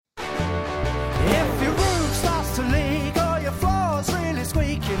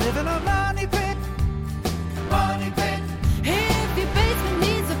in a money pit. Money pit. If your basement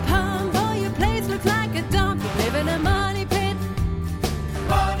needs a pump or your place looks like a dump, you live in a money pit.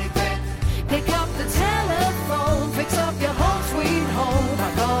 Money pit. Pick up the telephone, fix up your home sweet home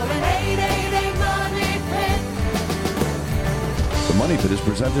by calling 888 Money Pit. The Money Pit is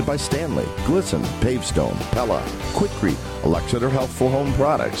presented by Stanley, Glisten, Pavestone, Pella, Quikrete, Alexeter Healthful Home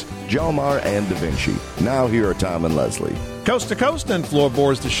Products, Jomar, and Da Vinci. Now here are Tom and Leslie. Coast to coast and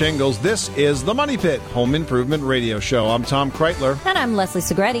floorboards to shingles, this is the Money Pit Home Improvement Radio Show. I'm Tom Kreitler. And I'm Leslie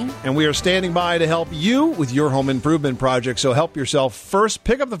Segretti. And we are standing by to help you with your home improvement project. So help yourself first.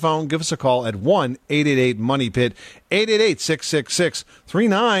 Pick up the phone. Give us a call at 1-888-MONEY-PIT,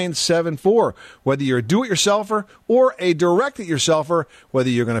 888-666-3974. Whether you're a do-it-yourselfer or a direct-it-yourselfer, whether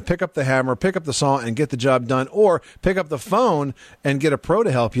you're going to pick up the hammer, pick up the saw, and get the job done, or pick up the phone and get a pro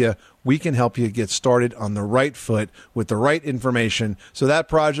to help you, we can help you get started on the right foot with the right information so that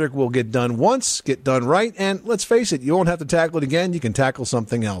project will get done once, get done right, and let's face it, you won't have to tackle it again. You can tackle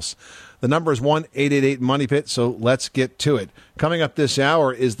something else. The number is 1-888-MONEY-PIT, so let's get to it. Coming up this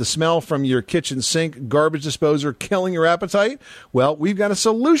hour, is the smell from your kitchen sink garbage disposer killing your appetite? Well, we've got a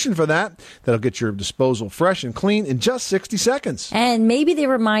solution for that that'll get your disposal fresh and clean in just 60 seconds. And maybe they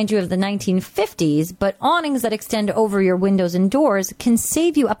remind you of the 1950s, but awnings that extend over your windows and doors can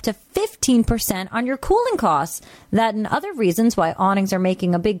save you up to 15% on your cooling costs. That and other reasons why awnings are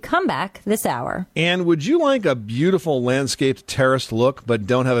making a big comeback this hour. And would you like a beautiful landscaped terraced look but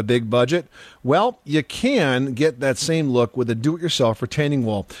don't have a big budget? Well, you can get that same look with a do-it-yourself retaining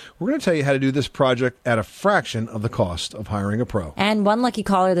wall. We're going to tell you how to do this project at a fraction of the cost of hiring a pro. And one lucky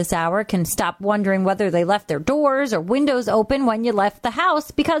caller this hour can stop wondering whether they left their doors or windows open when you left the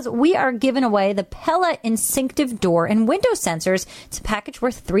house, because we are giving away the Pella Instinctive Door and Window Sensors. It's a package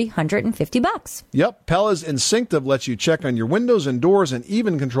worth $350. Yep, Pella's Instinctive lets you check on your windows and doors and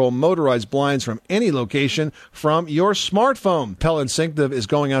even control motorized blinds from any location from your smartphone. Pella Instinctive is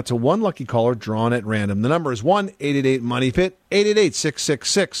going out to one lucky caller drawn at random. The number is 1-888-MONEY-PIT,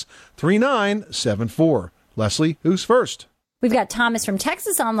 888-666-3974. Leslie, who's first? We've got Thomas from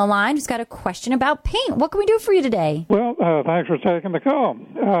Texas on the line who's got a question about paint. What can we do for you today? Well, thanks for taking the call.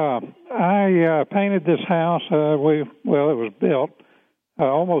 I painted this house. It was built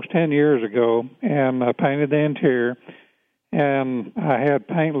almost 10 years ago, and I painted the interior, and I had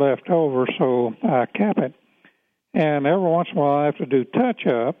paint left over, so I kept it. And every once in a while I have to do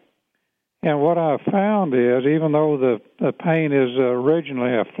touch-up. And what I've found is, even though the paint is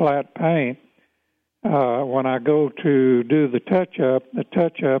originally a flat paint, when I go to do the touch-up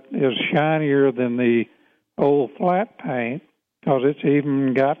is shinier than the old flat paint because it's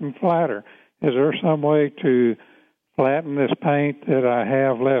even gotten flatter. Is there some way to flatten this paint that I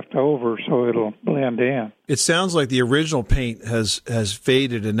have left over so it'll blend in? It sounds like the original paint has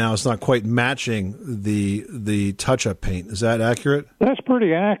faded and now it's not quite matching the touch-up paint. Is that accurate? That's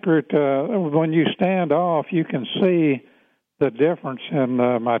pretty accurate. When you stand off, you can see the difference in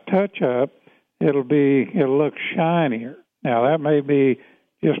my touch-up. It'll look shinier. Now, that may be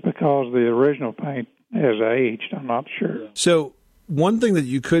just because the original paint has aged. I'm not sure. So one thing that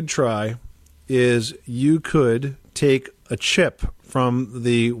you could try is you could take a chip from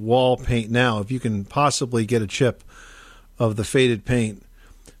the wall paint now, if you can possibly get a chip of the faded paint,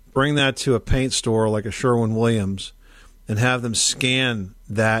 bring that to a paint store like a Sherwin-Williams and have them scan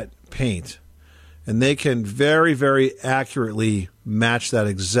that paint. And they can very, very accurately match that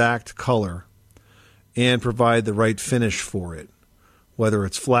exact color and provide the right finish for it, whether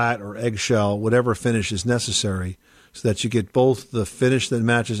it's flat or eggshell, whatever finish is necessary, so that you get both the finish that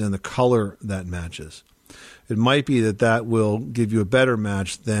matches and the color that matches. It might be that will give you a better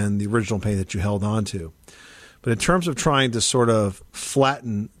match than the original paint that you held on to. But in terms of trying to sort of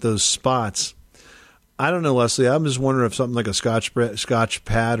flatten those spots, I don't know, Leslie. I'm just wondering if something like a Scotch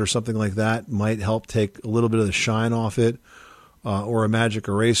pad or something like that might help take a little bit of the shine off it, or a magic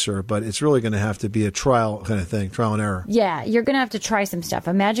eraser. But it's really going to have to be a trial kind of thing, trial and error. Yeah, you're going to have to try some stuff.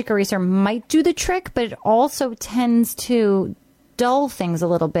 A magic eraser might do the trick, but it also tends to dull things a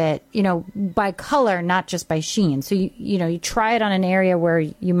little bit, by color, not just by sheen. So, you try it on an area where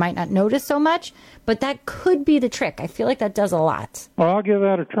you might not notice so much, but that could be the trick. I feel like that does a lot. Well, I'll give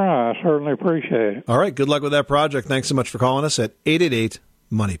that a try. I certainly appreciate it. All right. Good luck with that project. Thanks so much for calling us at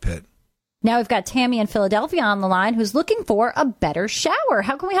 888-MONEY-PIT. Now we've got Tammy in Philadelphia on the line who's looking for a better shower.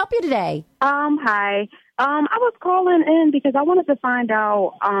 How can we help you today? Hi. I was calling in because I wanted to find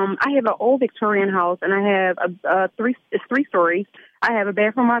out, I have an old Victorian house, and I have three stories. I have a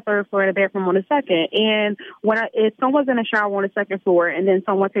bathroom on the third floor and a bathroom on the second. And if someone's in a shower on the second floor and then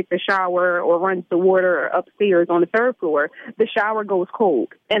someone takes a shower or runs the water upstairs on the third floor, the shower goes cold.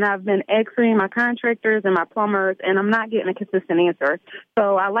 And I've been asking my contractors and my plumbers, and I'm not getting a consistent answer.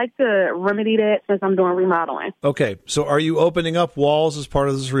 So I like to remedy that since I'm doing remodeling. Okay, so are you opening up walls as part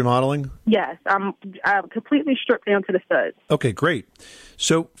of this remodeling? Yes, I'm completely stripped down to the studs. Okay, great.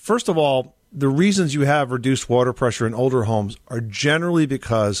 So first of all, the reasons you have reduced water pressure in older homes are generally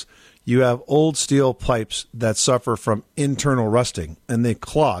because you have old steel pipes that suffer from internal rusting, and they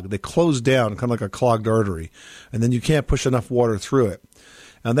clog. They close down, kind of like a clogged artery, and then you can't push enough water through it.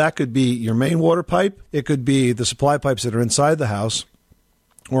 Now, that could be your main water pipe. It could be the supply pipes that are inside the house,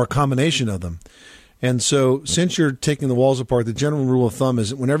 or a combination of them. And so since you're taking the walls apart, the general rule of thumb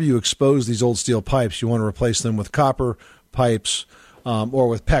is that whenever you expose these old steel pipes, you want to replace them with copper pipes or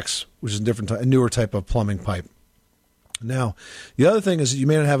with PEX, which is a newer type of plumbing pipe. Now, the other thing is that you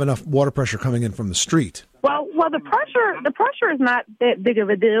may not have enough water pressure coming in from the street. Well, the pressure is not that big of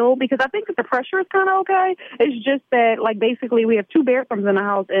a deal because I think that the pressure is kind of okay. It's just that, like, basically we have 2 bathrooms in the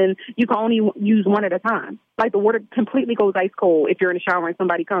house and you can only use one at a time. Like, the water completely goes ice cold if you're in the shower and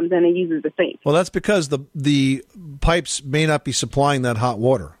somebody comes in and uses the sink. Well, that's because the pipes may not be supplying that hot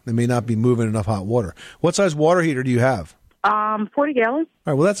water. They may not be moving enough hot water. What size water heater do you have? 40 gallons.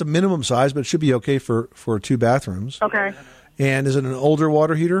 All right, well, that's a minimum size, but it should be okay for 2 bathrooms. Okay. And is it an older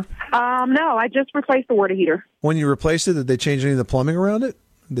water heater? No, I just replaced the water heater. When you replaced it, did they change any of the plumbing around it?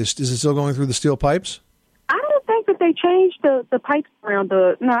 Is it still going through the steel pipes? I don't think that they changed the pipes around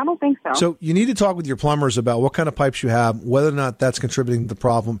no, I don't think so. So you need to talk with your plumbers about what kind of pipes you have, whether or not that's contributing to the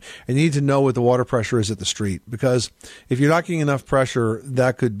problem, and you need to know what the water pressure is at the street, because if you're not getting enough pressure,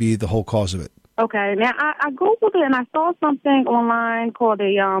 that could be the whole cause of it. Okay. Now, I Googled it, and I saw something online called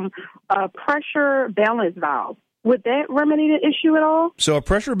a pressure balance valve. Would that remedy the issue at all? So a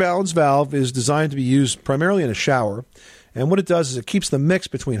pressure balance valve is designed to be used primarily in a shower. And what it does is it keeps the mix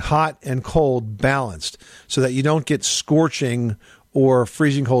between hot and cold balanced so that you don't get scorching or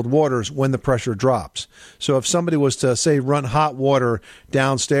freezing cold waters when the pressure drops. So if somebody was to, say, run hot water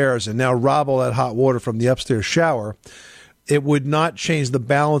downstairs and now rob all that hot water from the upstairs shower, it would not change the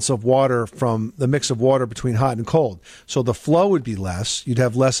balance of water from the mix of water between hot and cold. So the flow would be less. You'd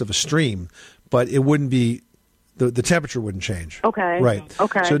have less of a stream, but it wouldn't be the temperature wouldn't change. Okay. Right.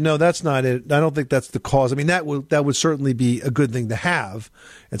 Okay. So no, that's not it. I don't think that's the cause. I mean, that would certainly be a good thing to have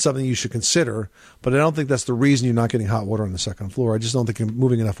and something you should consider, but I don't think that's the reason you're not getting hot water on the second floor. I just don't think you're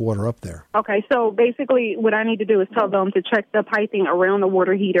moving enough water up there. Okay. So basically what I need to do is tell them to check the piping around the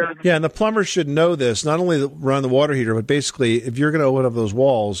water heater. Yeah, and the plumbers should know this, not only around the water heater, but basically if you're going to open up those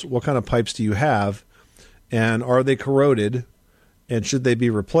walls, what kind of pipes do you have, and are they corroded, and should they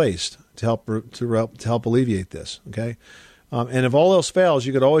be replaced to help alleviate this? Okay, and if all else fails,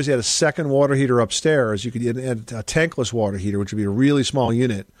 you could always add a second water heater upstairs. You could add a tankless water heater, which would be a really small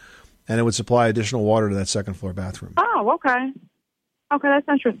unit, and it would supply additional water to that second floor bathroom. Oh, okay. Okay, that's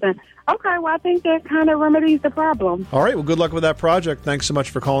interesting. Okay, well, I think that kind of remedies the problem. All right, well, good luck with that project. Thanks so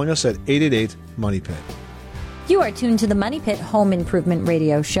much for calling us at 888-MONEY-PIT. You are tuned to the Money Pit Home Improvement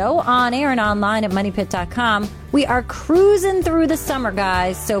Radio Show on air and online at moneypit.com. We are cruising through the summer,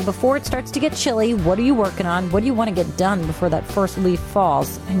 guys. So before it starts to get chilly, what are you working on? What do you want to get done before that first leaf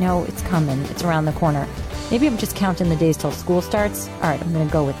falls? I know it's coming. It's around the corner. Maybe I'm just counting the days till school starts. All right, I'm going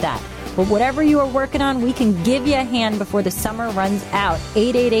to go with that. But whatever you are working on, we can give you a hand before the summer runs out.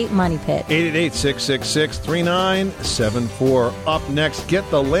 888-MONEY-PIT. 888-666-3974. Up next, get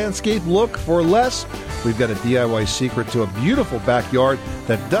the landscape look for less. We've got a DIY secret to a beautiful backyard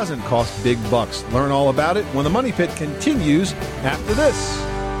that doesn't cost big bucks. Learn all about it when the Money Pit continues after this.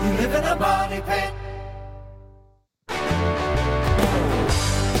 You live in a money pit.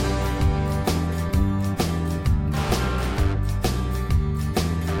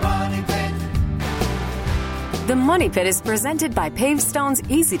 Money Pit. The Money Pit is presented by Pavestone's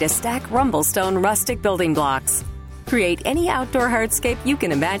easy-to-stack Rumblestone rustic building blocks. Create any outdoor hardscape you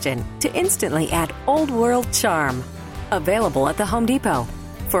can imagine to instantly add old-world charm. Available at the Home Depot.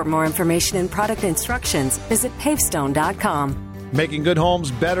 For more information and product instructions, visit pavestone.com. Making good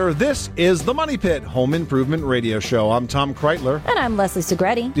homes better. This is the Money Pit Home Improvement Radio Show. I'm Tom Kreitler. And I'm Leslie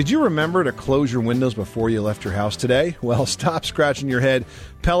Segretti. Did you remember to close your windows before you left your house today? Well, stop scratching your head.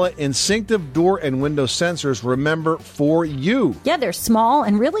 Pella Instinctive Door and Window Sensors remember for you. Yeah, they're small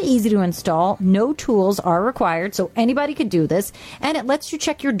and really easy to install. No tools are required, so anybody could do this. And it lets you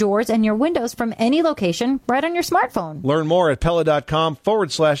check your doors and your windows from any location right on your smartphone. Learn more at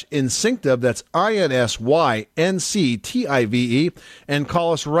Pella.com/Instinctive. That's INSYNCTIVE. be. And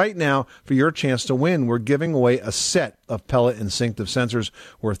call us right now for your chance to win. We're giving away a set of pellet instinctive sensors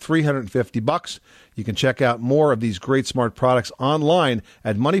worth $350. You can check out more of these great smart products online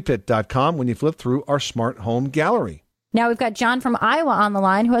at moneypit.com when you flip through our smart home gallery. Now we've got John from Iowa on the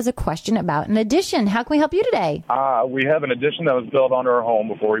line who has a question about an addition. How can we help you today? We have an addition that was built onto our home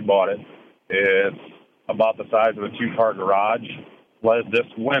before we bought it. It's about the size of a two-car garage. This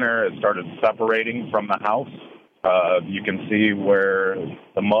winter, it started separating from the house. You can see where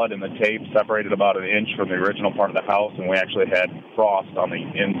the mud and the tape separated about an inch from the original part of the house, and we actually had frost on the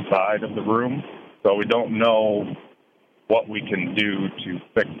inside of the room. So we don't know what we can do to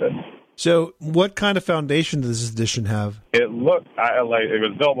fix it. So what kind of foundation does this addition have? It looked like it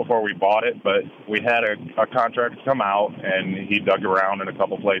was built before we bought it, but we had a contractor come out, and he dug around in a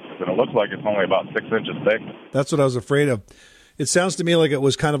couple places, and it looks like it's only about 6 inches thick. That's what I was afraid of. It sounds to me like it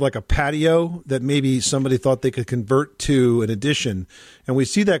was kind of like a patio that maybe somebody thought they could convert to an addition. And we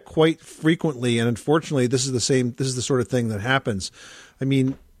see that quite frequently, and unfortunately, this is the sort of thing that happens. I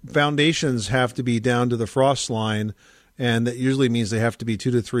mean, foundations have to be down to the frost line, and that usually means they have to be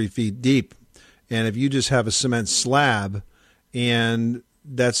 2 to 3 feet deep. And if you just have a cement slab and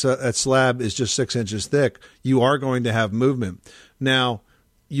that slab is just 6 inches thick, you are going to have movement. Now,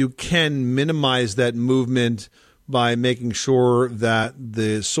 you can minimize that movement by making sure that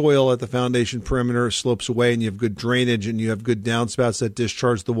the soil at the foundation perimeter slopes away and you have good drainage and you have good downspouts that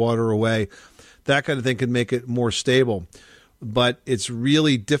discharge the water away. That kind of thing can make it more stable. But it's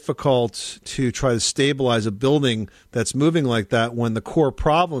really difficult to try to stabilize a building that's moving like that when the core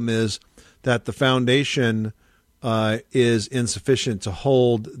problem is that the foundation is insufficient to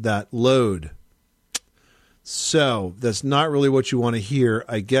hold that load. So that's not really what you want to hear.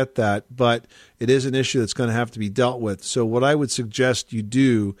 I get that, but it is an issue that's going to have to be dealt with. So what I would suggest you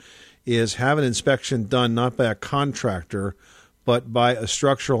do is have an inspection done not by a contractor, but by a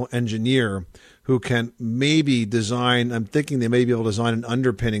structural engineer who can maybe design, I'm thinking they may be able to design an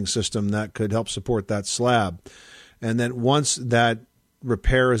underpinning system that could help support that slab. And then once that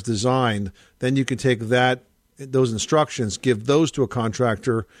repair is designed, then you can take those instructions, give those to a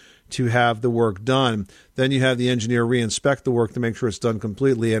contractor to have the work done. Then you have the engineer re-inspect the work to make sure it's done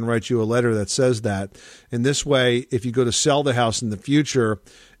completely and write you a letter that says that. In this way, if you go to sell the house in the future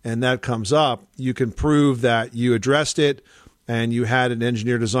and that comes up, you can prove that you addressed it and you had an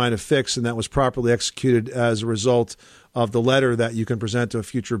engineer design a fix and that was properly executed as a result of the letter that you can present to a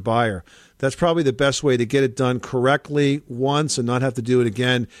future buyer. That's probably the best way to get it done correctly once and not have to do it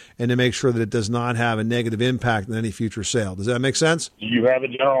again, and to make sure that it does not have a negative impact on any future sale. Does that make sense? Do you have a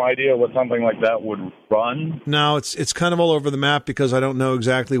general idea what something like that would run? No, it's kind of all over the map because I don't know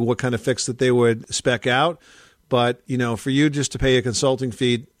exactly what kind of fix that they would spec out. But, for you just to pay a consulting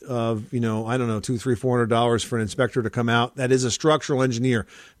fee of, I don't know, $200, $300, $400 for an inspector to come out, that is a structural engineer,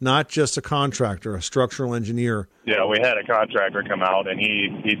 not just a contractor, a structural engineer. Yeah, we had a contractor come out, and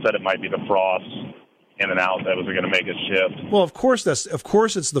he said it might be the frost in and out that was going to make it shift. Well, of course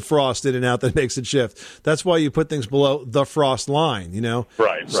it's the frost in and out that makes it shift. That's why you put things below the frost line,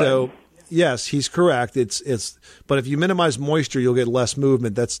 Right. So, yes, he's correct. But if you minimize moisture, you'll get less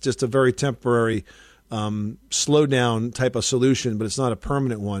movement. That's just a very temporary slow down type of solution, but it's not a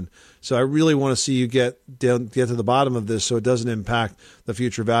permanent one. So I really want to see you get to the bottom of this so it doesn't impact the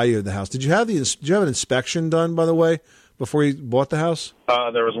future value of the house. Did you have an inspection done, by the way, before you bought the house?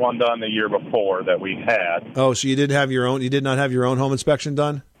 There was one done the year before that we had. Oh, so you did not have your own home inspection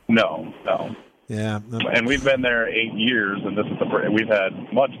done? No. Yeah. And we've been there 8 years, and we've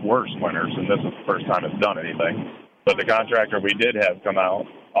had much worse winters, and this is the first time it's done anything. But the contractor we did have come out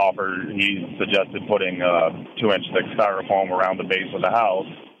he suggested putting a 2-inch thick styrofoam around the base of the house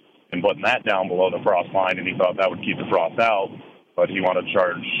and putting that down below the frost line, and he thought that would keep the frost out. But he wanted to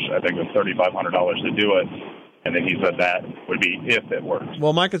charge, I think it was $3,500 to do it, and then he said that would be if it worked.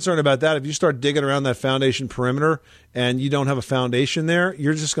 Well, my concern about that, if you start digging around that foundation perimeter and you don't have a foundation there,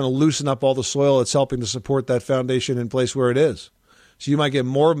 you're just going to loosen up all the soil that's helping to support that foundation in place where it is. So you might get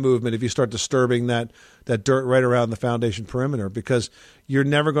more movement if you start disturbing that dirt right around the foundation perimeter, because you're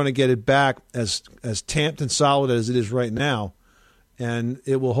never going to get it back as tamped and solid as it is right now, and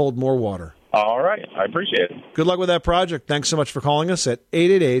it will hold more water. All right. I appreciate it. Good luck with that project. Thanks so much for calling us at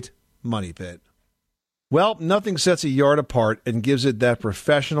 888-MONEY-PIT. Well, nothing sets a yard apart and gives it that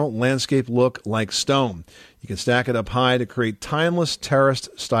professional landscape look like stone. You can stack it up high to create timeless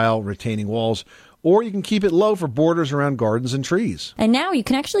terraced-style retaining walls, or you can keep it low for borders around gardens and trees. And now you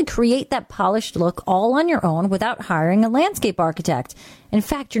can actually create that polished look all on your own without hiring a landscape architect. In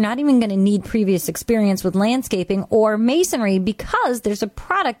fact, you're not even going to need previous experience with landscaping or masonry because there's a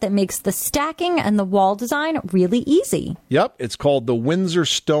product that makes the stacking and the wall design really easy. Yep, it's called the Windsor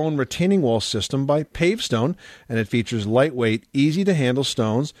Stone Retaining Wall System by Pavestone, and it features lightweight, easy-to-handle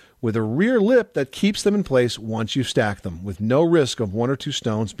stones with a rear lip that keeps them in place once you stack them, with no risk of one or two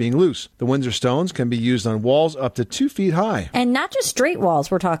stones being loose. The Windsor stones can be used on walls up to 2 feet high. And not just straight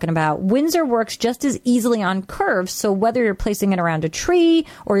walls we're talking about. Windsor works just as easily on curves, so whether you're placing it around a tree,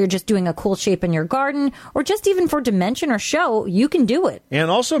 or you're just doing a cool shape in your garden, or just even for dimension or show, you can do it.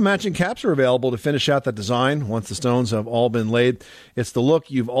 And also matching caps are available to finish out that design once the stones have all been laid. It's the look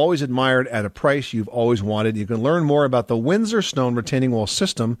you've always admired at a price you've always wanted. You can learn more about the Windsor Stone Retaining Wall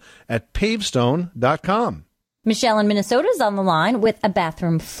System at pavestone.com. Michelle in Minnesota is on the line with a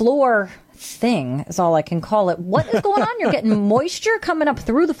bathroom floor thing, is all I can call it. What is going on? You're getting moisture coming up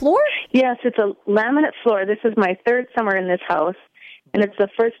through the floor? Yes, it's a laminate floor. This is my third summer in this house, and it's the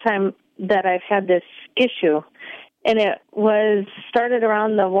first time that I've had this issue. And it was started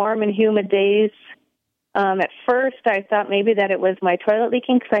around the warm and humid days. At first, I thought maybe that it was my toilet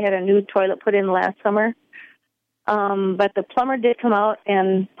leaking because I had a new toilet put in last summer. But the plumber did come out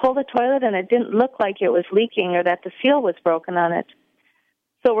and pull the toilet, and it didn't look like it was leaking or that the seal was broken on it.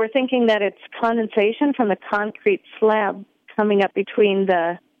 So we're thinking that it's condensation from the concrete slab coming up between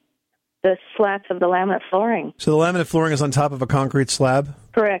the slats of the laminate flooring. So the laminate flooring is on top of a concrete slab?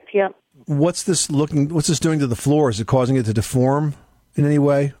 Correct, yep. What's this doing to the floor? Is it causing it to deform in any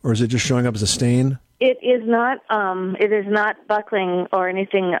way, or is it just showing up as a stain? It is not buckling or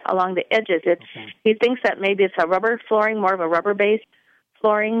anything along the edges. He thinks that maybe it's a rubber flooring, more of a rubber-based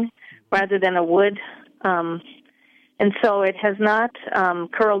flooring rather than a wood. And so it has not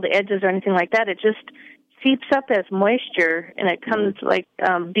curled the edges or anything like that. It just seeps up as moisture, and it comes like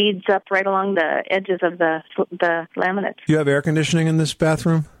beads up right along the edges of the laminate. Do you have air conditioning in this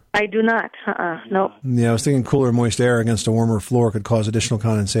bathroom? I do not. Nope. Yeah, I was thinking cooler, moist air against a warmer floor could cause additional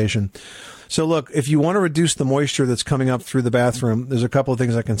condensation. So look, if you want to reduce the moisture that's coming up through the bathroom, there's a couple of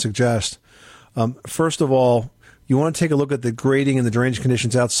things I can suggest. First of all, you want to take a look at the grading and the drainage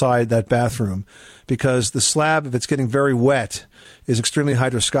conditions outside that bathroom, because the slab, if it's getting very wet, is extremely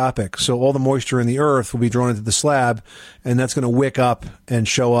hygroscopic. So all the moisture in the earth will be drawn into the slab, and that's going to wick up and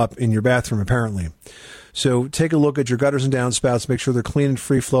show up in your bathroom, apparently. So take a look at your gutters and downspouts. Make sure they're clean and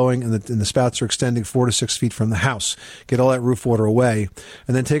free-flowing, and the spouts are extending 4 to 6 feet from the house. Get all that roof water away.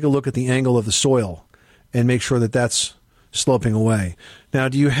 And then take a look at the angle of the soil and make sure that that's sloping away. Now,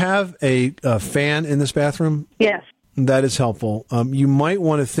 do you have a fan in this bathroom? Yes. That is helpful. You might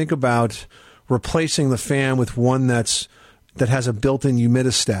want to think about replacing the fan with one that has a built-in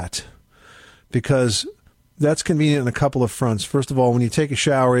humidistat, because that's convenient on a couple of fronts. First of all, when you take a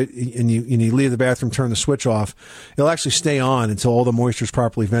shower and you leave the bathroom, turn the switch off, it'll actually stay on until all the moisture is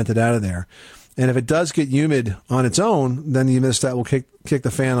properly vented out of there. And if it does get humid on its own, then the humidistat will kick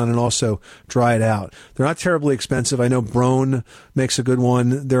the fan on and also dry it out. They're not terribly expensive. I know Brone makes a good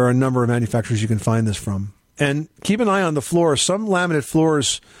one. There are a number of manufacturers you can find this from. And keep an eye on the floor. Some laminate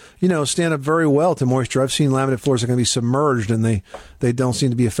floors, stand up very well to moisture. I've seen laminate floors that can be submerged and they don't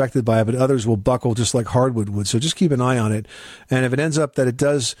seem to be affected by it, but others will buckle just like hardwood would. So just keep an eye on it. And if it ends up that it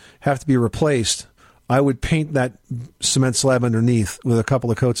does have to be replaced, I would paint that cement slab underneath with a couple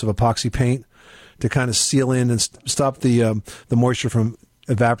of coats of epoxy paint to kind of seal in and stop the moisture from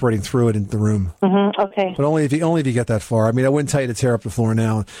evaporating through it into the room. Mm-hmm, okay. But only if you get that far. I mean, I wouldn't tell you to tear up the floor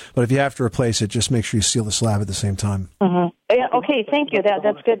now, but if you have to replace it, just make sure you seal the slab at the same time. Mm-hmm. Yeah, okay, thank you. That's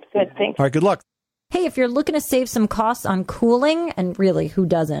good. Good, thanks. All right, good luck. Hey, if you're looking to save some costs on cooling, and really, who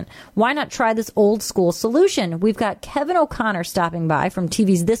doesn't? Why not try this old school solution? We've got Kevin O'Connor stopping by from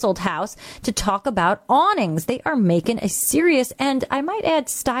TV's This Old House to talk about awnings. They are making a serious and, I might add,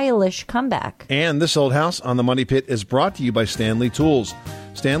 stylish comeback. And This Old House on the Money Pit is brought to you by Stanley Tools.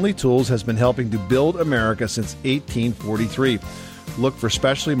 Stanley Tools has been helping to build America since 1843. Look for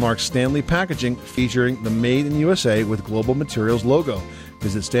specially marked Stanley packaging featuring the Made in USA with Global Materials logo.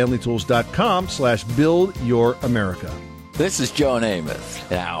 Visit StanleyTools.com/buildYourAmerica. This is Joe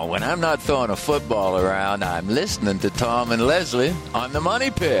Namath. Now, when I'm not throwing a football around, I'm listening to Tom and Leslie on the Money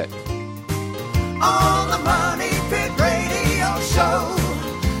Pit. On the Money Pit Radio Show.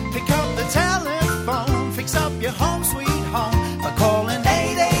 Pick up the telephone, fix up your home sweet home by calling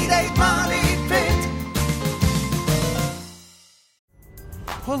 888-MONEY-PIT.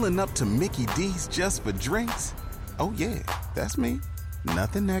 Pulling up to Mickey D's just for drinks? Oh yeah, that's me.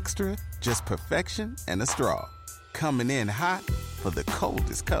 Nothing extra, just perfection and a straw. Coming in hot for the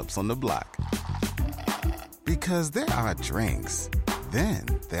coldest cups on the block. Because there are drinks. Then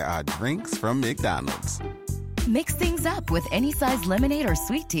there are drinks from McDonald's. Mix things up with any size lemonade or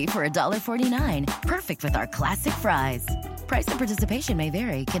sweet tea for $1.49. Perfect with our classic fries. Price and participation may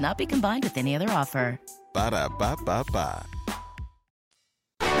vary. Cannot be combined with any other offer. Ba-da-ba-ba-ba.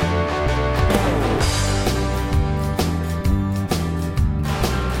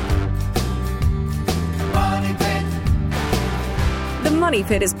 The Money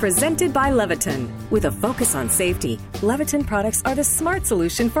Pit is presented by Leviton. With a focus on safety, Leviton products are the smart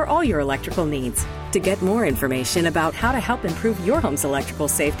solution for all your electrical needs. To get more information about how to help improve your home's electrical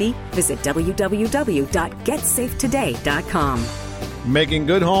safety, visit www.getsafetoday.com. Making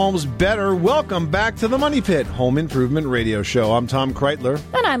good homes better. Welcome back to the Money Pit Home Improvement Radio Show. I'm Tom Kreitler.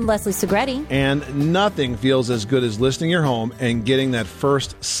 And I'm Leslie Segretti. And nothing feels as good as listing your home and getting that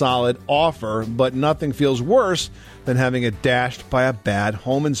first solid offer, but nothing feels worse than having it dashed by a bad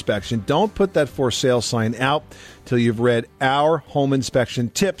home inspection. Don't put that for sale sign out till you've read our home inspection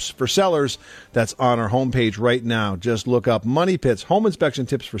tips for sellers. That's on our homepage right now. Just look up Money Pit's home inspection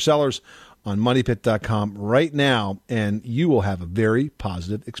tips for sellers on moneypit.com right now, and you will have a very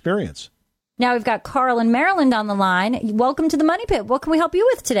positive experience. Now we've got Carl in Maryland on the line. Welcome to the Money Pit. What can we help you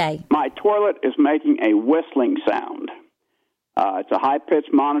with today? My toilet is making a whistling sound. It's a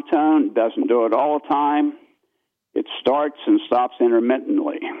high-pitched monotone. Doesn't do it all the time. It starts and stops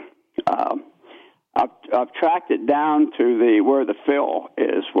intermittently. I've tracked it down to where the fill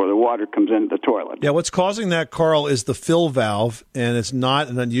is, where the water comes into the toilet. Yeah, what's causing that, Carl, is the fill valve, and it's not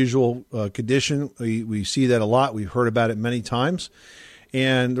an unusual condition. We see that a lot. We've heard about it many times.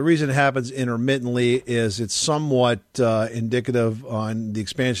 And the reason it happens intermittently is it's somewhat indicative on the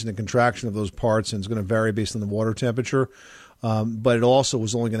expansion and contraction of those parts, and it's going to vary based on the water temperature. But it also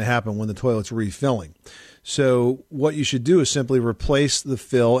was only going to happen when the toilet's refilling. So what you should do is simply replace the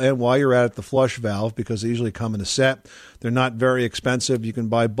fill, and while you're at it, the flush valve, because they usually come in a set. They're not very expensive. You can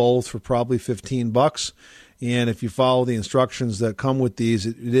buy both for probably $15. And if you follow the instructions that come with these,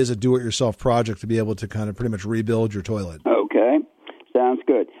 it is a do-it-yourself project to be able to kind of pretty much rebuild your toilet. Okay, sounds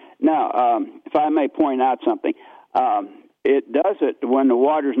good. Now, if I may point out something, it does it when the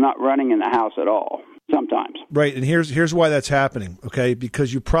water's not running in the house at all. Sometimes. Right, and here's why that's happening, okay?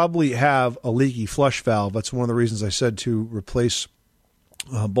 Because you probably have a leaky flush valve. That's one of the reasons I said to replace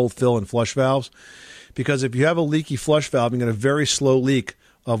both fill and flush valves. Because if you have a leaky flush valve, you get a very slow leak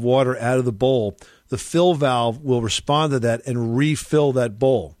of water out of the bowl. The fill valve will respond to that and refill that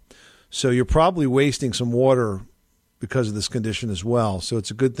bowl. So you're probably wasting some water because of this condition as well. So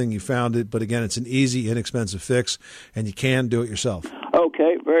it's a good thing you found it. But again, it's an easy, inexpensive fix, and you can do it yourself.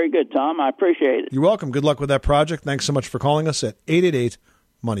 Okay, very good, Tom. I appreciate it. You're welcome. Good luck with that project. Thanks so much for calling us at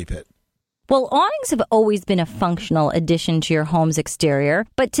 888-MONEY-PIT. Well, awnings have always been a functional addition to your home's exterior,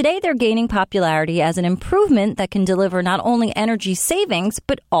 but today they're gaining popularity as an improvement that can deliver not only energy savings,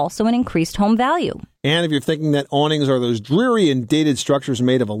 but also an increased home value. And if you're thinking that awnings are those dreary and dated structures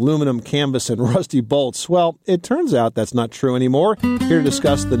made of aluminum, canvas, and rusty bolts, well, it turns out that's not true anymore. Here to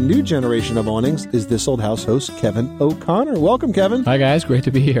discuss the new generation of awnings is This Old House host Kevin O'Connor. Welcome, Kevin. Hi, guys. Great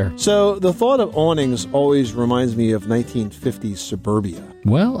to be here. So the thought of awnings always reminds me of 1950s suburbia.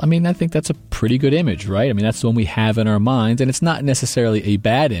 Well, I mean, I think that's a pretty good image, right? I mean, that's the one we have in our minds, and it's not necessarily a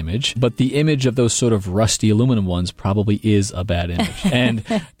bad image, but the image of those sort of rusty aluminum ones probably is a bad image. And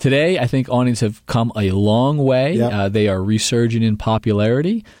today, I think awnings have come a long way. Yep. They are resurging in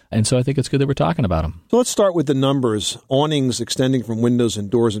popularity, and so I think it's good that we're talking about them. So let's start with the numbers. Awnings extending from windows and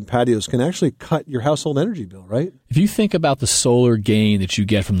doors and patios can actually cut your household energy bill, right? If you think about the solar gain that you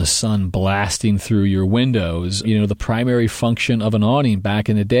get from the sun blasting through your windows, you know, the primary function of an awning back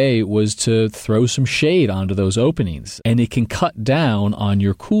in the day was to throw some shade onto those openings, and it can cut down on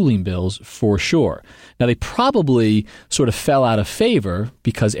your cooling bills for sure. Now, they probably sort of fell out of favor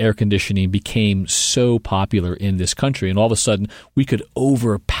because air conditioning became so popular in this country, and all of a sudden we could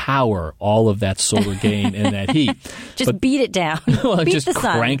overpower all of that solar gain and that heat. Beat it down. Well, beat just the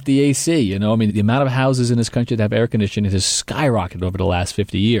sun. crank the AC. You know, I mean, the amount of houses in this country that have air conditioning has skyrocketed over the last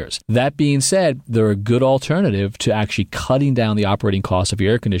 50 years. That being said, they're a good alternative to actually cutting down the operating cost of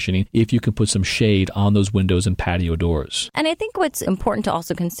your air conditioning if you can put some shade on those windows and patio doors. And I think what's important to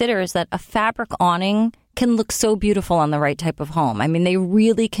also consider is that a fabric awning can look so beautiful on the right type of home. I mean, they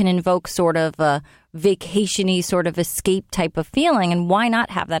really can invoke sort of a vacation-y sort of escape type of feeling. And why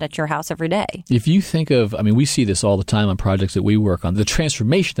not have that at your house every day? If you think of, we see this all the time on projects that we work on, the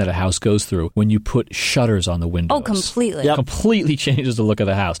transformation that a house goes through when you put shutters on the windows. Oh, completely. Yep. Completely changes the look of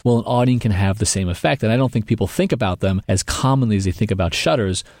the house. Well, an awning can have the same effect, and I don't think people think about them as commonly as they think about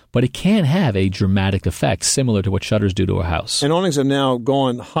shutters, but it can have a dramatic effect similar to what shutters do to a house. And awnings have now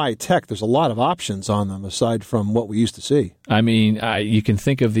gone high-tech. There's a lot of options on them aside from what we used to see. You can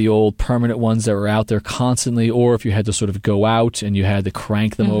think of the old permanent ones that were out there constantly, or if you had to sort of go out and you had to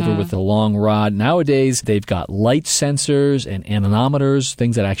crank them over with a long rod. Nowadays, they've got light sensors and anemometers,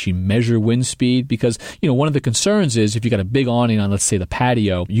 things that actually measure wind speed, because, one of the concerns is if you got a big awning on, let's say, the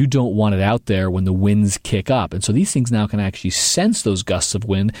patio, you don't want it out there when the winds kick up. And so these things now can actually sense those gusts of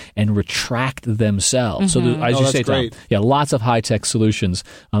wind and retract themselves. So as you say, Tom, lots of high-tech solutions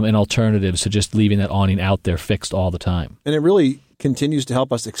and alternatives to just leaving that awning out there fixed all the time. And it really continues to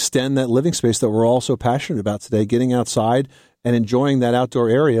help us extend that living space that we're all so passionate about today, getting outside and enjoying that outdoor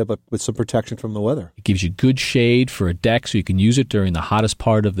area, but with some protection from the weather. It gives you good shade for a deck so you can use it during the hottest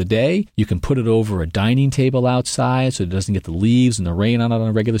part of the day. You can put it over a dining table outside so it doesn't get the leaves and the rain on it on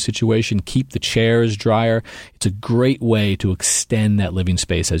a regular situation. Keep the chairs drier. It's a great way to extend that living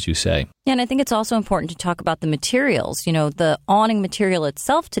space, as you say. Yeah, and I think it's also important to talk about the materials. The awning material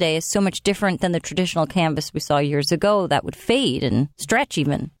itself today is so much different than the traditional canvas we saw years ago that would fade and stretch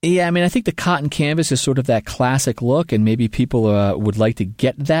even. Yeah, I think the cotton canvas is sort of that classic look, and maybe people would like to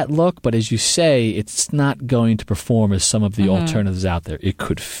get that look, but as you say, it's not going to perform as some of the alternatives out there. It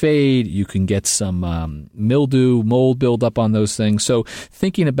could fade. You can get some mildew, mold buildup on those things. So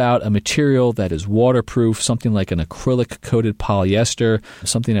thinking about a material that is waterproof, something like an acrylic-coated polyester,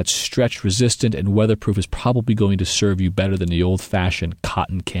 something that's stretch-resistant and weatherproof is probably going to serve you better than the old-fashioned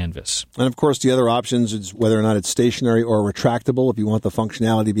cotton canvas. And, of course, the other options is whether or not it's stationary or retractable. If you want the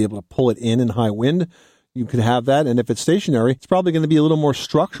functionality to be able to pull it in high wind, you could have that. And if it's stationary, it's probably going to be a little more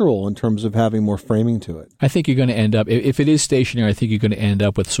structural in terms of having more framing to it. I think you're going to end up, if it is stationary, I think you're going to end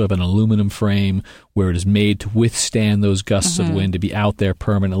up with sort of an aluminum frame where it is made to withstand those gusts of wind, to be out there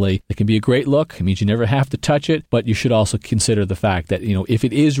permanently. It can be a great look. It means you never have to touch it, but you should also consider the fact that, if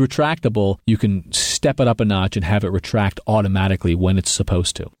it is retractable, you can step it up a notch and have it retract automatically when it's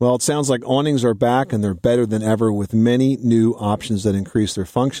supposed to. Well, it sounds like awnings are back, and they're better than ever with many new options that increase their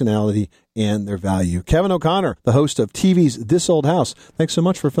functionality and their value. Kevin O'Connor, the host of TV's This Old House, thanks so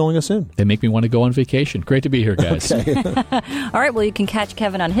much for filling us in. They make me want to go on vacation. Great to be here, guys. Okay. All right, well, you can catch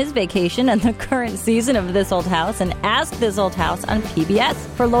Kevin on his vacation and the current season of This Old House and Ask This Old House on PBS.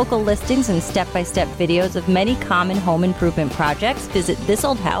 For local listings and step-by-step videos of many common home improvement projects, visit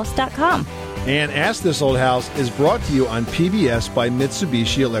thisoldhouse.com. And Ask This Old House is brought to you on PBS by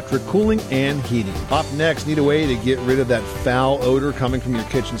Mitsubishi Electric Cooling and Heating. Up next, need a way to get rid of that foul odor coming from your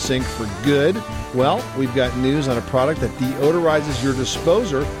kitchen sink for good? Well, we've got news on a product that deodorizes your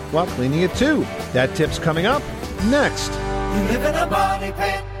disposer while cleaning it too. That tip's coming up next. You live in a money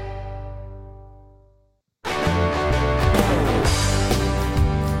pit.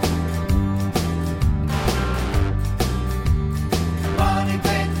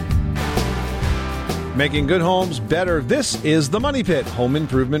 Making good homes better. This is the Money Pit Home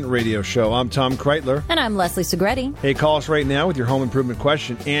Improvement Radio Show. I'm Tom Kreitler. And I'm Leslie Segretti. Hey, call us right now with your home improvement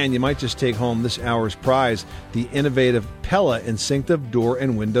question, and you might just take home this hour's prize, the innovative Pella Instinctive Door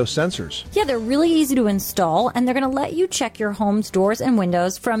and Window Sensors. Yeah, they're really easy to install, and they're going to let you check your home's doors and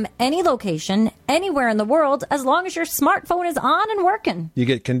windows from any location, anywhere in the world, as long as your smartphone is on and working. You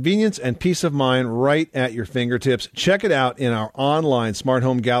get convenience and peace of mind right at your fingertips. Check it out in our online smart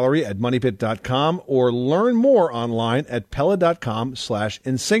home gallery at moneypit.com or learn more online at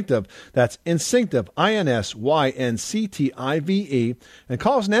pella.com/instinctive. That's instinctive, INSYNCTIVE. And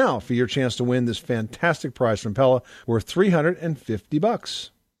call us now for your chance to win this fantastic prize from Pella worth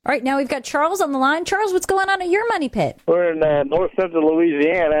 $350. All right, now we've got Charles on the line. Charles, what's going on at your Money Pit? We're in north central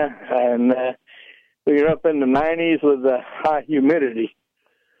Louisiana, and we're up in the 90s with high humidity.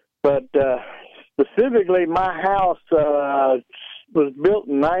 But specifically, my house was built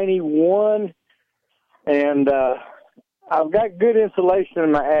in 91, and I've got good insulation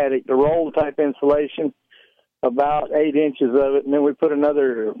in my attic, the roll-type insulation, about 8 inches of it, and then we put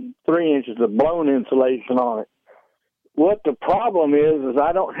another 3 inches of blown insulation on it. What the problem is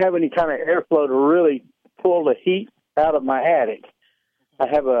I don't have any kind of airflow to really pull the heat out of my attic. I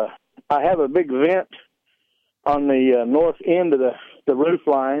have a big vent on the north end of the roof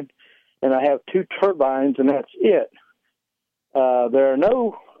line, and I have 2 turbines, and that's it. There are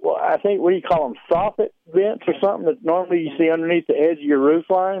no, I think, what do you call them, soffit vents or something that normally you see underneath the edge of your roof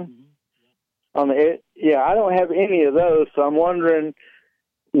line? On the edge, yeah, I don't have any of those, so I'm wondering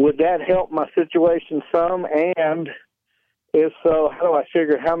would that help my situation some? And if so, how do I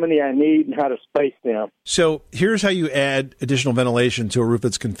figure how many I need and how to space them? So here's how you add additional ventilation to a roof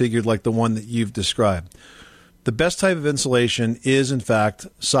that's configured like the one that you've described. The best type of insulation is, in fact,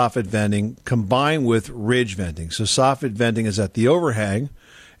 soffit venting combined with ridge venting. So soffit venting is at the overhang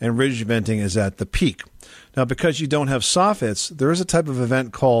and ridge venting is at the peak. Now, because you don't have soffits, there is a type of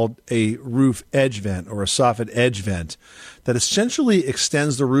vent called a roof edge vent or a soffit edge vent that essentially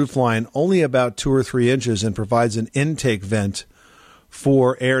extends the roof line only about 2 or 3 inches and provides an intake vent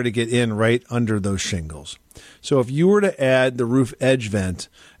for air to get in right under those shingles. So if you were to add the roof edge vent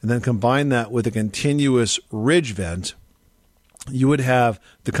and then combine that with a continuous ridge vent, you would have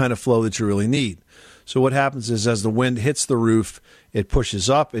the kind of flow that you really need. So what happens is as the wind hits the roof, it pushes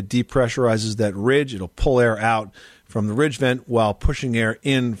up, it depressurizes that ridge, it'll pull air out from the ridge vent while pushing air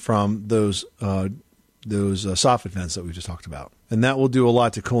in from those soffit vents that we just talked about. And that will do a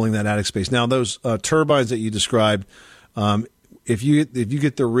lot to cooling that attic space. Now, those turbines that you described, if you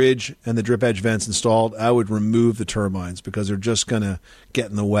get the ridge and the drip edge vents installed, I would remove the turbines because they're just going to get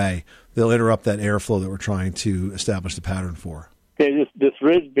in the way. They'll interrupt that airflow that we're trying to establish the pattern for. Okay, this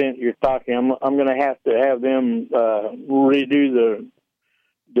ridge vent you're talking, I'm going to have them redo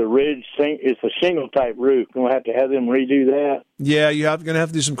the ridge. It's a shingle type roof. I'm going to have them redo that. Yeah, you're going to have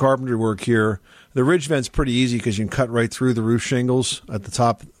to do some carpentry work here. The ridge vent's pretty easy because you can cut right through the roof shingles at the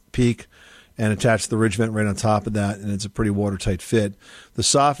top peak and attach the ridge vent right on top of that, and it's a pretty watertight fit. The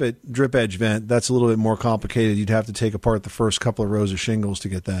soffit drip edge vent, that's a little bit more complicated. You'd have to take apart the first couple of rows of shingles to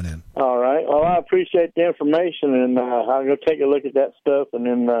get that in. All right. Well, I appreciate the information, and I'll go take a look at that stuff and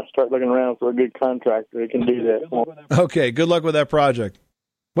then start looking around for a good contractor who can do that for me. Okay, good luck with that project.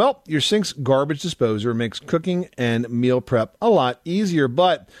 Well, your sink's garbage disposer makes cooking and meal prep a lot easier,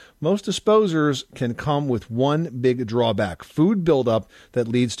 but most disposers can come with one big drawback: food buildup that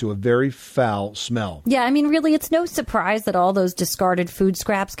leads to a very foul smell. Yeah, I mean, really, it's no surprise that all those discarded food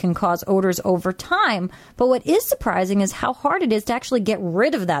scraps can cause odors over time. But what is surprising is how hard it is to actually get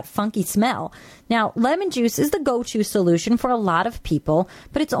rid of that funky smell. Now, lemon juice is the go-to solution for a lot of people,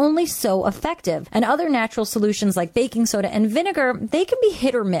 but it's only so effective. And other natural solutions like baking soda and vinegar, they can be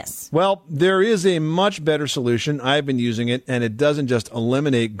hit or miss. Well, there is a much better solution. I've been using it, and it doesn't just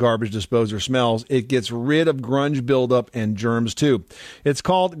eliminate garbage disposer smells. It gets rid of grunge buildup and germs, too. It's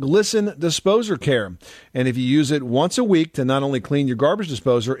called Glisten Disposer Care. And if you use it once a week to not only clean your garbage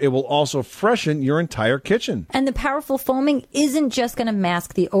disposer, it will also freshen your entire kitchen. And the powerful foaming isn't just going to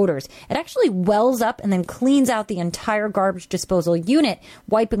mask the odors. It actually wells up and then cleans out the entire garbage disposal unit,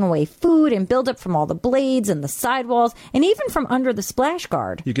 wiping away food and buildup from all the blades and the sidewalls and even from under the splash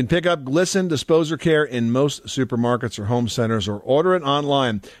guard. You can pick up Glisten Disposer Care in most supermarkets or home centers or order it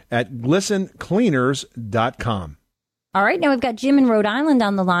online at glistencleaners.com. All right, now we've got Jim in Rhode Island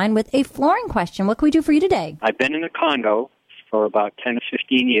on the line with a flooring question. What can we do for you today? I've been in a condo for about 10 to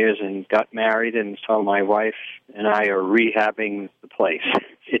 15 years and got married, and so my wife and I are rehabbing the place.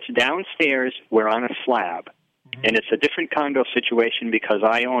 It's downstairs. We're on a slab, and it's a different condo situation because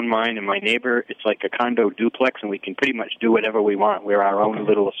I own mine and my neighbor, it's like a condo duplex, and we can pretty much do whatever we want. We're our own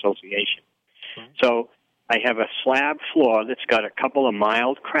little association. So I have a slab floor that's got a couple of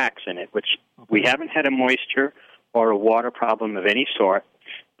mild cracks in it, which we haven't had a moisture or a water problem of any sort,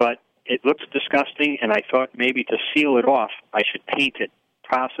 but it looks disgusting, and I thought maybe to seal it off, I should paint it,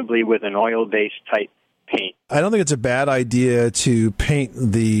 possibly with an oil-based type paint. I don't think it's a bad idea to paint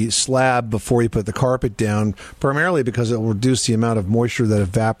the slab before you put the carpet down, primarily because it will reduce the amount of moisture that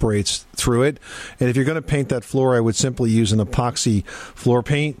evaporates through it. And if you're going to paint that floor, I would simply use an epoxy floor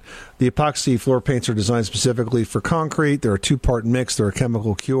paint. The epoxy floor paints are designed specifically for concrete. They're a 2-part mix. They're a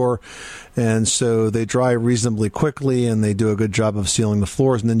chemical cure. And so they dry reasonably quickly, and they do a good job of sealing the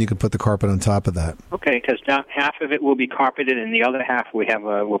floors, and then you can put the carpet on top of that. Okay, because half of it will be carpeted, and the other half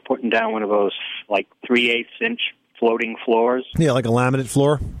we're putting down one of those, like, 3/8-inch floating floors. Yeah, like a laminate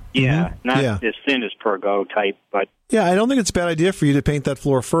floor? Yeah, not as thin as Pergo type, but... Yeah, I don't think it's a bad idea for you to paint that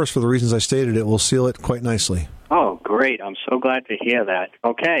floor first for the reasons I stated. It will seal it quite nicely. Oh, great. I'm so glad to hear that.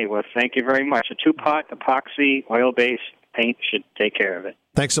 Okay, well, thank you very much. A 2-pot epoxy oil-based paint should take care of it.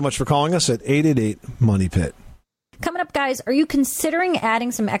 Thanks so much for calling us at 888-MONEY-PIT. Coming up, guys, are you considering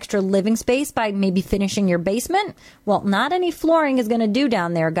adding some extra living space by maybe finishing your basement? Well, not any flooring is going to do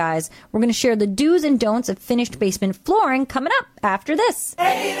down there, guys. We're going to share the do's and don'ts of finished basement flooring coming up after this.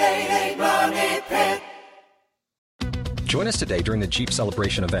 888-MONEY-PIT. Join us today during the Jeep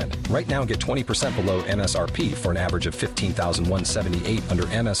Celebration event. Right now, get 20% below MSRP for an average of $15,178 under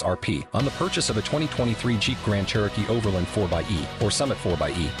MSRP on the purchase of a 2023 Jeep Grand Cherokee Overland 4xE or Summit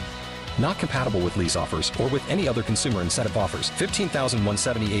 4xE. Not compatible with lease offers or with any other consumer incentive offers.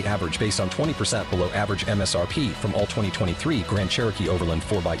 $15,178 average based on 20% below average MSRP from all 2023 Grand Cherokee Overland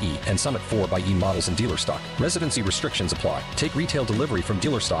 4xE and Summit 4xE models in dealer stock. Residency restrictions apply. Take retail delivery from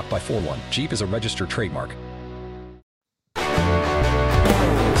dealer stock by 4/1. Jeep is a registered trademark.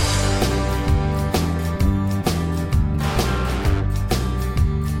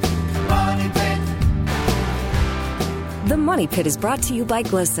 The Money Pit is brought to you by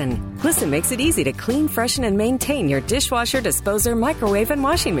Glisten. Glisten makes it easy to clean, freshen, and maintain your dishwasher, disposer, microwave, and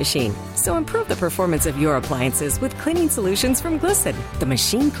washing machine. So improve the performance of your appliances with cleaning solutions from Glisten, the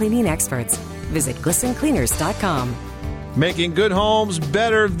machine cleaning experts. Visit GlistenCleaners.com. Making good homes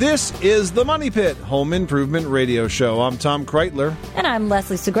better. This is the Money Pit Home Improvement Radio Show. I'm Tom Kreitler. And I'm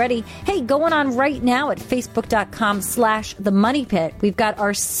Leslie Segretti. Hey, going on right now at Facebook.com/The Money Pit. We've got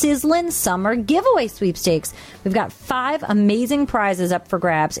our sizzling summer giveaway sweepstakes. We've got 5 amazing prizes up for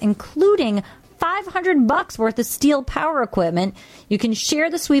grabs, including $500 worth of steel power equipment. You can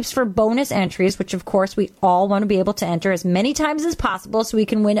share the sweeps for bonus entries, which of course we all want to be able to enter as many times as possible so we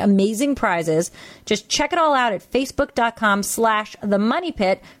can win amazing prizes. Just check it all out at Facebook.com/The Money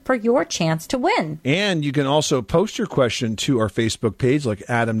Pit for your chance to win. And you can also post your question to our Facebook page like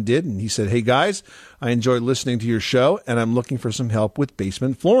Adam did. And he said, hey guys, I enjoy listening to your show and I'm looking for some help with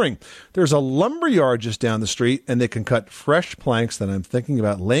basement flooring. There's a lumber yard just down the street and they can cut fresh planks that I'm thinking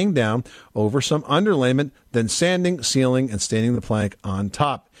about laying down over some underlayment, then sanding, sealing, and staining the plank on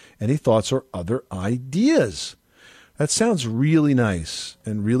top. Any thoughts or other ideas? That sounds really nice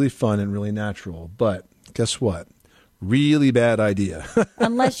and really fun and really natural. But guess what? Really bad idea.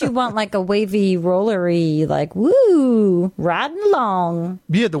 Unless you want like a wavy rollery, like, woo, riding along.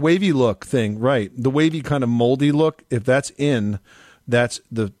 Yeah, the wavy look thing, right. The wavy kind of moldy look, if that's in, that's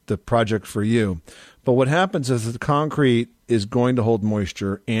the project for you. But what happens is that the concrete is going to hold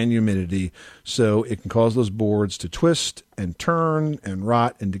moisture and humidity, so it can cause those boards to twist and turn and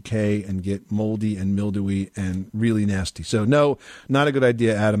rot and decay and get moldy and mildewy and really nasty. So no, not a good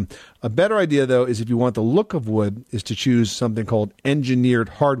idea, Adam. A better idea, though, is if you want the look of wood, is to choose something called engineered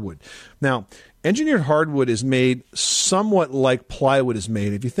hardwood. Now, engineered hardwood is made somewhat like plywood is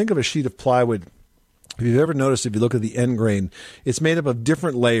made. If you think of a sheet of plywood, if you've ever noticed, if you look at the end grain, it's made up of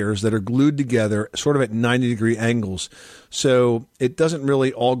different layers that are glued together sort of at 90-degree angles. So it doesn't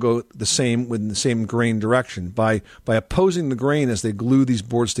really all go the same within the same grain direction. By opposing the grain as they glue these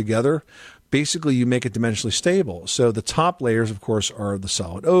boards together, basically you make it dimensionally stable. So the top layers, of course, are the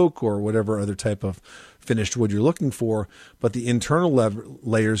solid oak or whatever other type of finished wood you're looking for, but the internal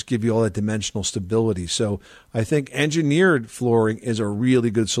layers give you all that dimensional stability. So I think engineered flooring is a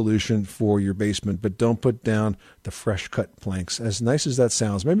really good solution for your basement, but don't put down the fresh cut planks. As nice as that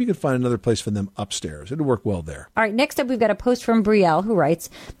sounds, maybe you can find another place for them upstairs. It'll work well there. All right, next up we've got a post from Brielle who writes,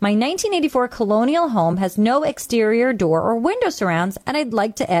 my 1984 colonial home has no exterior door or window surrounds, and I'd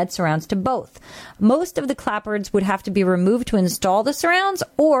like to add surrounds to both. Most of the clapboards would have to be removed to install the surrounds,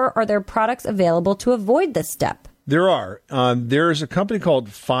 or are there products available to avoid this step? There are. There's a company called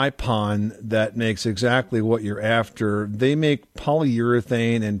Fipon that makes exactly what you're after. They make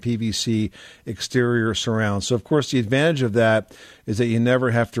polyurethane and PVC exterior surrounds. So, of course, the advantage of that is that you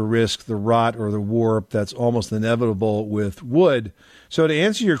never have to risk the rot or the warp that's almost inevitable with wood. So to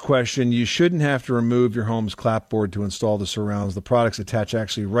answer your question, you shouldn't have to remove your home's clapboard to install the surrounds. The products attach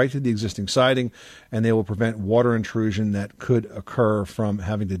actually right to the existing siding, and they will prevent water intrusion that could occur from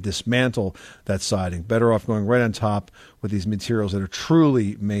having to dismantle that siding. Better off going right on top with these materials that are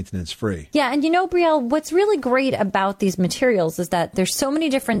truly maintenance-free. Yeah, and you know, Brielle, what's really great about these materials is that there's so many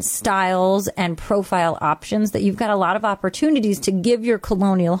different styles and profile options that you've got a lot of opportunities to give your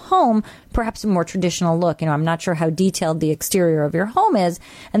colonial home perhaps a more traditional look. You know, I'm not sure how detailed the exterior of your home is,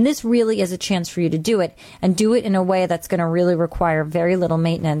 and this really is a chance for you to do it, and do it in a way that's going to really require very little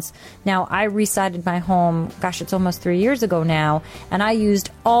maintenance. Now, I resided my home, gosh, it's almost 3 years ago now, and I used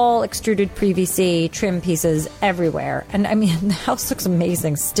all extruded PVC trim pieces everywhere. And I mean, the house looks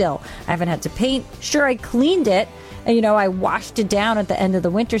amazing still. I haven't had to paint. Sure, I cleaned it. And, you know, I washed it down at the end of the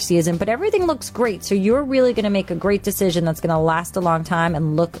winter season, but everything looks great. So you're really going to make a great decision that's going to last a long time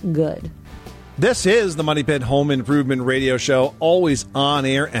and look good. This is the Money Pit Home Improvement Radio Show, always on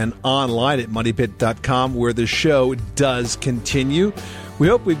air and online at moneypit.com, where the show does continue. We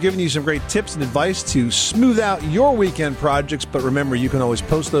hope we've given you some great tips and advice to smooth out your weekend projects. But remember, you can always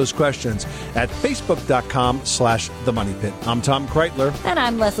post those questions at facebook.com/themoneypit. I'm Tom Kreitler. And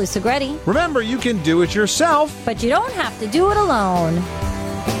I'm Leslie Segretti. Remember, you can do it yourself, but you don't have to do it alone.